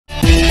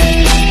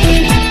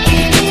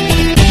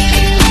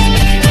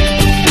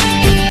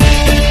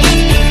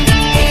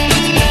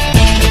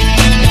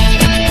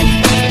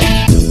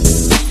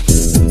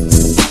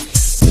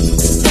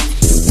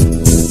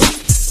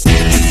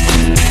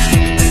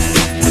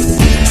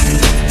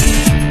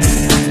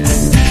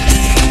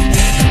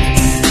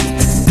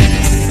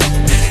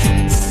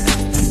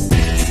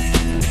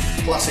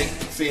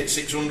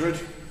600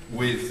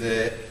 with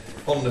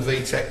Honda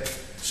VTEC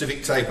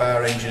Civic Type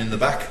R engine in the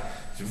back.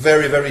 It's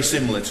very, very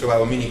similar to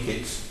our mini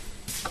kits.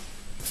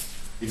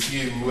 If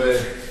you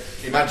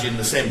imagine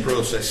the same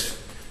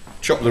process,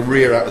 chop the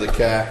rear out of the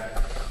car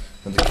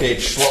and the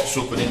cage slots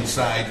up and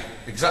inside,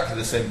 exactly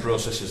the same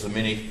process as the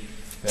mini.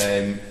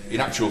 In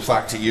actual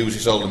fact, it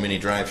uses all the mini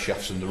drive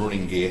shafts and the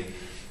running gear,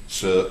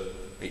 so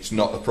it's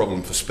not a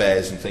problem for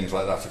spares and things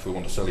like that if we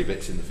want to sell you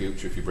bits in the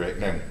future if you break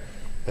down.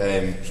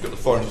 It's got the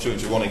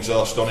 402-1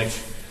 exhaust on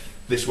it.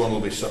 This one will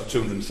be sort of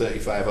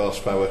 235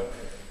 horsepower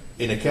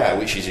in a car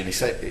which is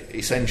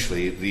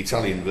essentially the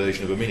Italian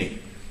version of a mini.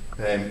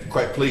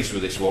 Quite pleased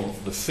with this one.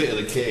 The fit of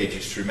the cage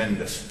is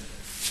tremendous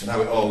and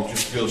how it all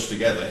just goes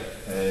together,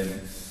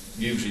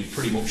 using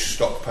pretty much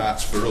stock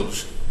parts for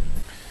us.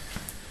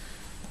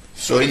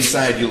 So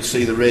inside you'll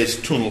see the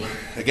raised tunnel,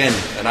 again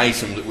an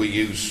item that we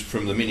use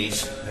from the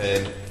minis.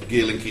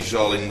 Gear linkage is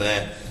all in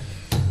there,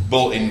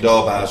 bolt-in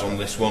door bars on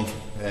this one,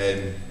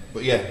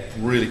 but yeah,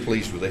 really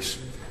pleased with this.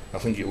 I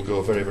think it will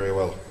go very, very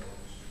well.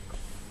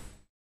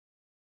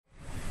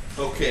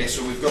 Okay,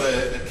 so we've got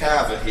a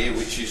Carver here,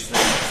 which is the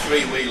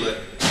three-wheeler.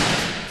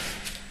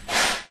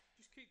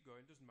 Just keep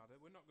going, doesn't matter.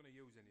 We're not going to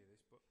use any of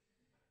this, but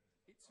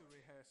it's a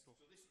rehearsal.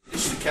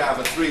 This is the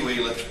Carver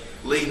three-wheeler,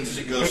 leans as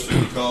it goes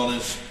through the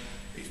corners.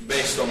 It's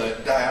based on a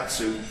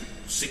Daihatsu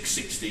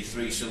 660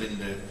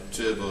 three-cylinder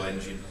turbo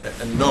engine,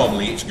 and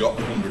normally it's got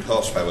 100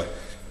 horsepower.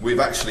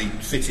 We've actually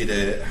fitted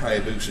a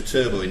Hayabusa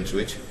turbo into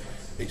it.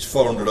 It's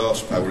 400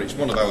 horsepower. It's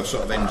one of our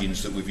sort of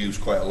engines that we've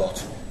used quite a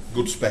lot.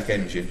 Good spec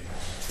engine.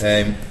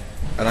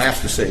 And I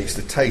have to say it's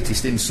the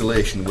tightest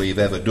insulation we've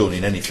ever done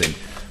in anything.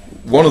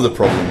 One of the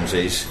problems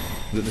is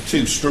that the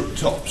two strut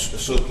tops are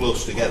so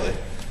close together,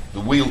 the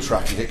wheel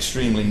track is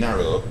extremely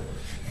narrow,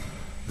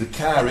 the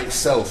car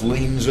itself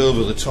leans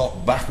over the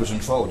top backwards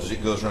and forwards as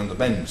it goes around the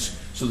bends,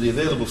 so the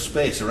available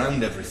space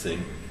around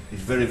everything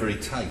is very, very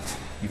tight.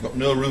 You've got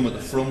no room at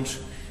the front.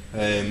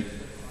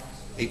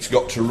 It's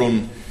got to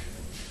run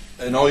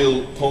an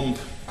oil pump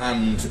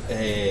and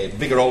a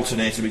bigger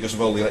alternator because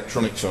of all the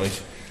electronics on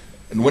it.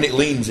 And when it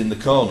leans in the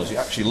corners, it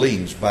actually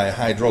leans by a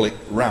hydraulic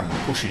ram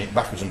pushing it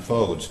backwards and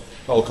forwards,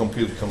 all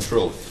computer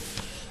controlled.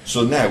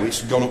 So now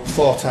it's gone up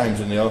 4 times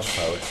in the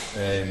horsepower.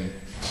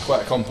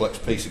 Quite a complex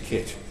piece of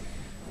kit.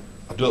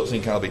 I don't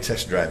think I'll be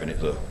test driving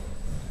it though.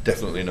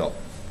 Definitely not.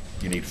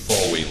 You need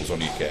 4 wheels on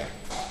your car.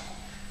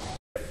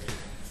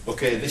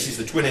 Okay, this is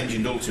the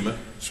twin-engined Ultima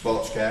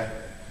sports car.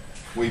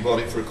 We bought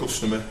it for a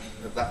customer.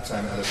 At that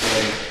time it had a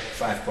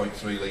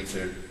 5.3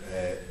 litre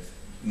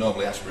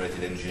normally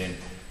aspirated engine in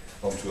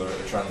onto a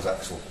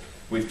transaxle.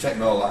 We've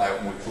taken all that out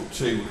and we've put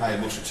 2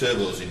 Hayabusa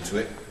turbos into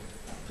it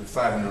with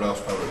 500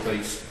 horsepower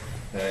apiece,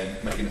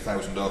 making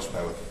 1,000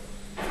 horsepower.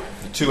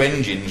 The 2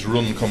 engines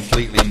run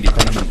completely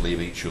independently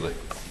of each other,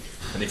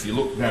 and if you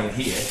look down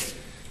here,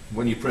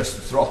 when you press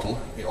the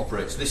throttle it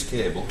operates this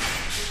cable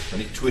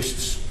and it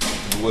twists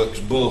and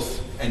works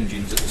both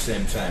engines at the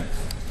same time.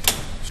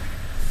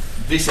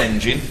 This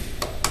engine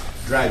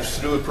drives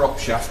through a prop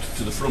shaft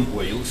to the front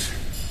wheels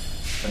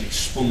and it's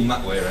spun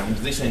that way around.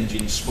 This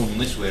engine spun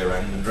this way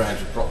around and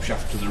drives a prop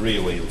shaft to the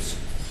rear wheels.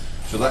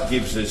 So that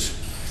gives us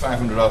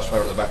 500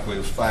 horsepower at the back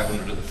wheels,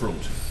 500 at the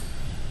front.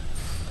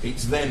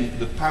 It's then,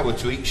 the power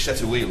to each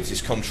set of wheels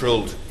is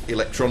controlled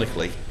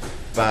electronically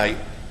by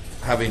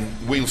having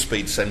wheel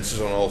speed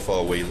sensors on all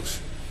 4 wheels.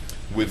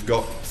 We've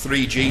got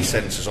 3G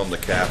sensors on the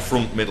car,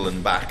 front, middle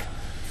and back.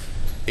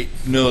 It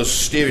knows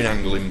steering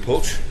angle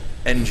input,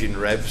 engine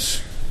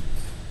revs,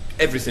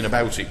 everything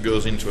about it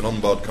goes into an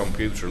onboard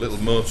computer, a little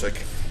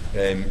Motec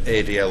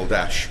ADL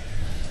dash,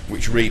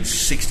 which reads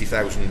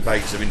 60,000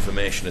 bytes of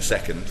information a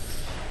second,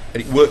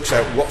 and it works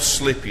out what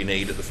slip you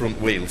need at the front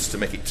wheels to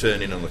make it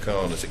turn in on the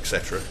corners,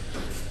 etc.,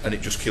 and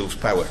it just kills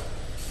power.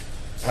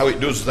 How it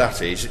does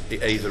that is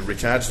it either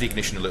retards the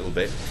ignition a little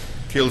bit,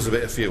 kills a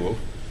bit of fuel,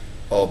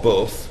 or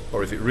both,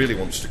 or if it really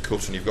wants to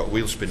cut and you've got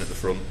wheel spin at the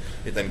front,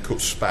 it then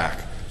cuts spark.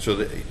 So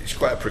that it's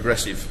quite a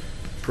progressive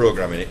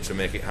program in it to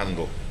make it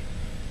handle.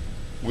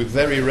 We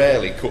very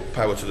rarely cut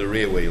power to the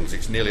rear wheels.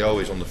 It's nearly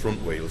always on the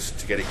front wheels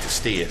to get it to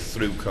steer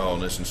through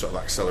corners and sort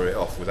of accelerate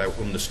off without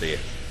understeer.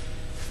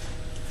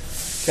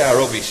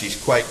 Car obviously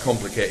is quite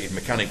complicated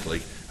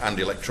mechanically and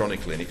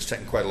electronically, and it's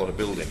taken quite a lot of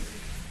building,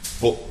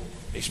 but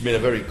it's been a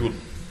very good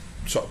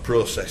sort of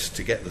process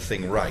to get the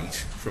thing right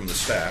from the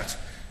start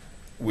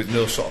with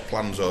no sort of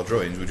plans or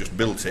drawings. We just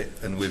built it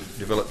and we've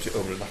developed it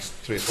over the last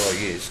 3 or 4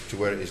 years to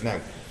where it is now.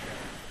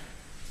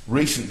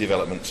 Recent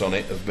developments on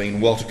it have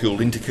been water-cooled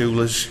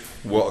intercoolers,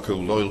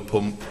 water-cooled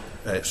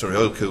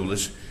oil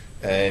coolers.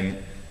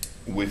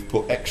 We've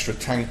put extra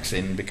tanks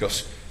in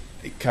because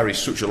it carries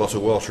such a lot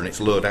of water and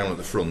it's low down at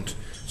the front,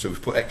 so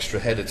we've put extra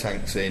header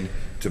tanks in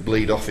to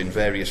bleed off in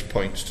various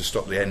points to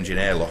stop the engine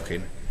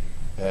airlocking.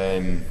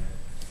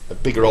 A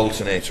bigger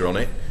alternator on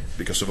it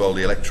because of all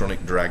the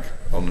electronic drag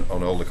on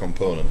all the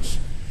components.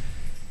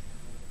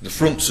 The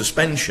front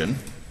suspension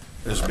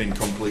has been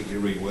completely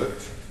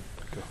reworked.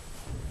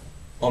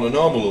 On a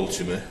normal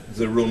Ultima,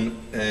 they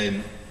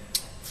run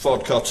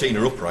Ford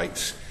Cortina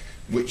uprights,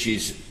 which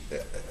is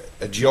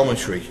a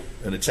geometry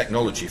and a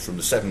technology from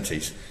the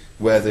 70s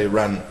where they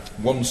ran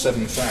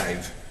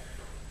 175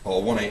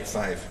 or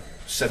 185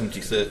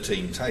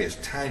 70-13 tyres,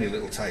 tiny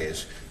little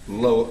tyres,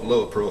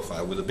 lower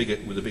profile with a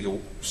bigger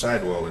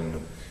sidewall in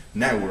them.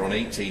 Now we're on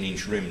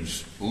 18-inch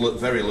rims,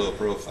 very low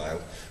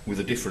profile, with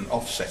a different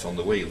offset on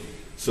the wheel.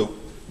 So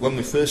when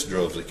we first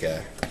drove the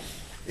car,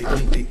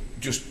 it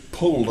just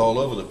pulled all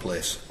over the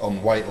place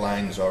on white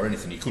lines or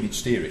anything. You couldn't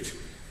steer it.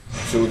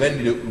 So we've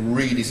ended up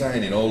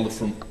redesigning all the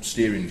front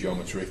steering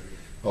geometry,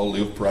 all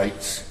the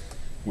uprights.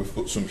 We've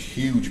put some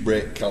huge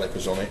brake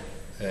calipers on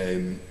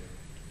it,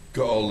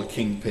 got all the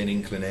kingpin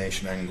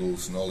inclination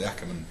angles and all the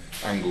Ackerman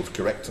angles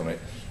correct on it,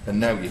 and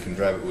now you can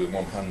drive it with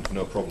one hand,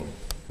 no problem.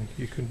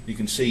 You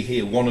can see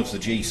here one of the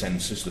G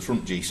sensors, the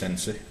front G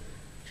sensor.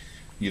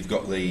 You've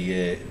got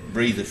the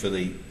breather for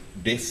the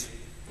diff.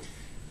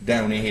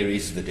 Down here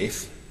is the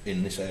diff,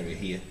 in this area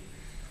here.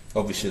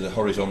 Obviously the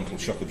horizontal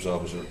shock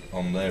absorbers are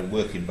on there,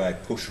 working by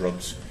push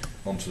rods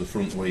onto the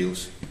front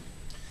wheels.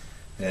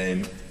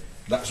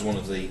 That's one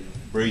of the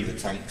breather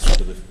tanks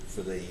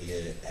for the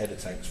header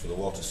tanks for the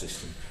water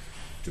system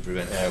to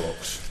prevent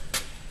airlocks.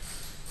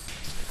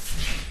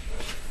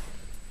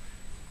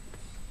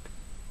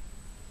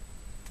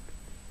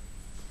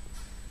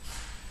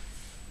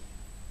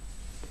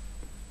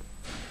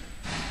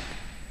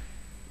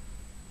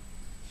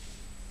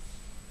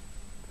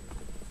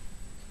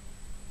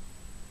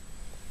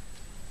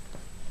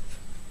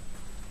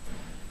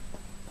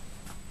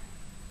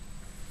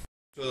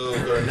 So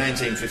we've got a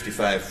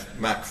 1955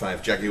 Mark V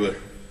Jaguar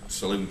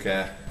saloon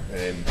car,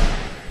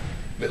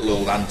 little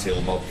old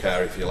anthill mod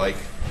car if you like.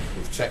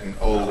 We've taken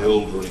all the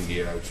old running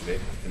gear out of it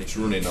and it's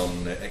running on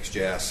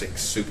XJR6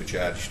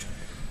 supercharged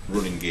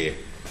running gear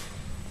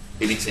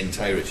in its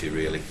entirety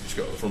really. It's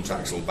got the front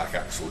axle, back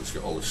axle, it's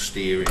got all the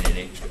steering in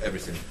it, it's got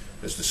everything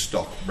as the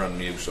stock brand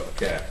new sort of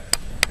car.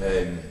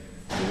 The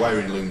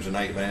wiring loom's a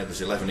nightmare,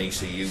 there's 11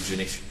 ECUs in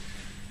it.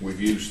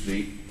 We've used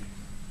the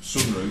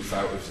sunroof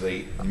out of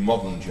the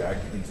modern Jag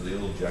into the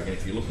old Jag, and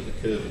if you look at the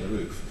curve of the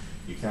roof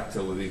you can't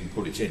tell we've even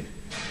put it in,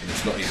 and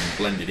it's not even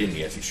blended in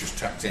yet, it's just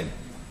tacked in.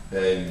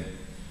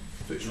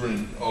 So it's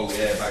running all the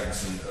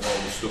airbags and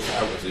all the stuff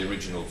out of the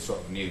original sort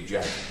of new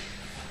Jag.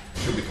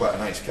 Should be quite a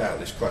nice car.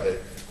 It's quite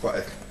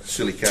a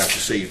silly car to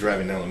see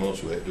driving down the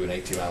motorway doing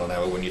 80 miles an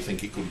hour when you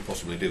think it couldn't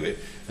possibly do it,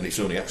 and it's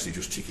only actually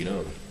just ticking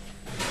over.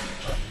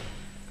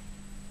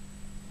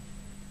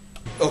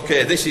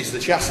 Okay, this is the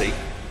chassis,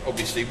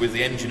 obviously with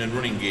the engine and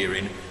running gear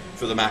in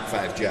for the Mark V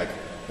Jag.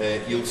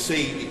 You'll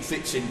see it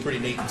fits in pretty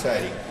neat and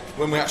tidy.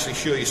 When we actually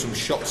show you some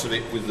shots of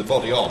it with the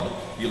body on,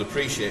 you'll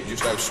appreciate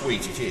just how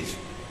sweet it is.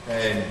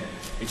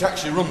 It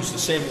actually runs the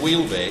same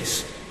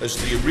wheelbase as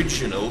the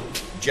original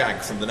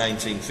Jag from the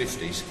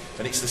 1950s,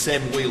 and it's the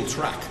same wheel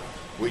track,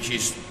 which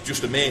is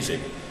just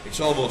amazing. It's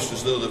almost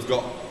as though they've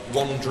got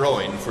one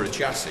drawing for a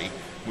chassis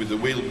with the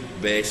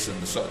wheelbase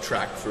and the sort of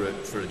track for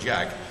a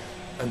Jag,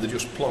 and they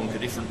just plonk a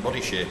different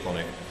body shape on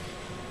it.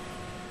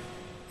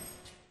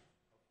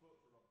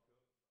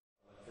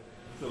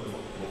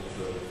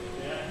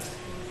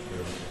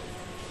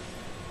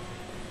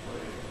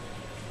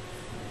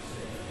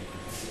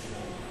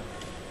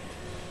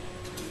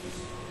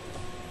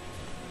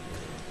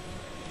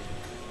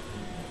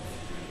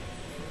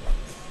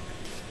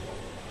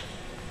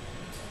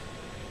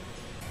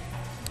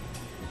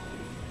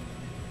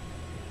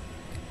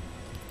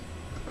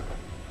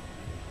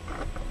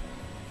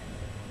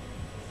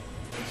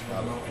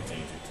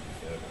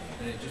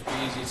 And it'd just be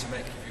easier to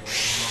make if you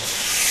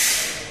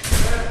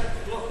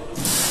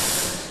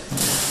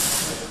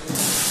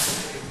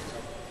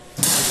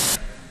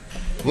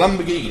want.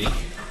 Lamborghini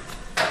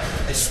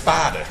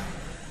Espada,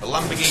 a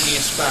Lamborghini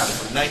Espada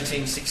from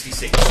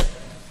 1966,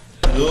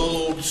 an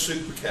old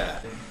supercar.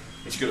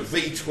 It's got a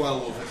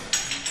V12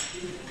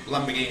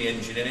 Lamborghini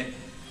engine in it.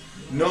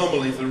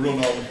 Normally they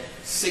run on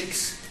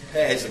 6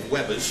 pairs of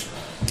Webers,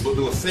 but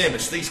they were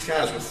famous, these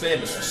cars were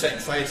famous for setting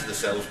fire to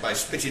themselves by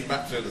spitting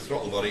back through the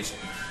throttle bodies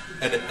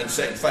and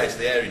setting fire to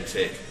the air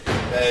intake.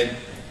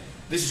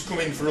 This has come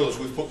in for us.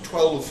 We've put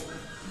 12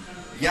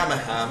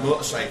 Yamaha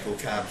motorcycle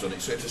carbs on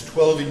it, so it has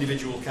 12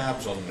 individual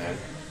carbs on now.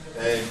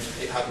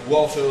 It had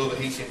water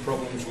overheating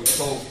problems, we've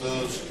solved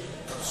those,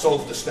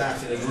 solved the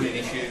starting and running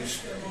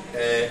issues,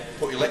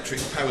 put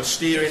electric power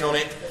steering on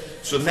it,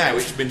 so now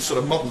it's been sort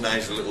of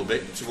modernised a little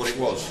bit to what it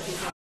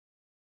was.